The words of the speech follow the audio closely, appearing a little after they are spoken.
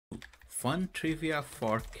fun trivia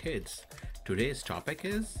for kids. Today's topic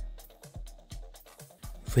is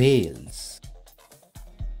whales.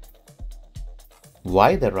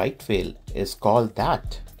 Why the right whale is called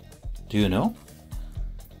that? Do you know?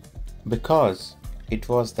 Because it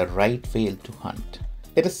was the right whale to hunt.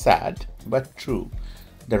 It is sad, but true.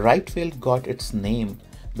 The right whale got its name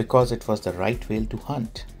because it was the right whale to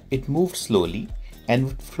hunt. It moved slowly and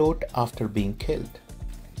would float after being killed.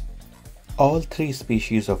 All three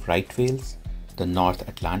species of right whales, the North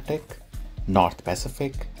Atlantic, North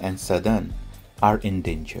Pacific, and Southern, are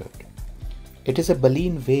endangered. It is a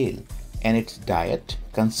baleen whale and its diet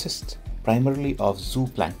consists primarily of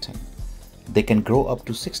zooplankton. They can grow up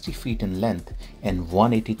to 60 feet in length and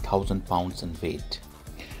 180,000 pounds in weight.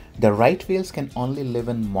 The right whales can only live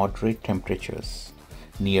in moderate temperatures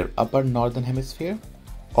near upper northern hemisphere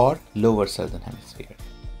or lower southern hemisphere.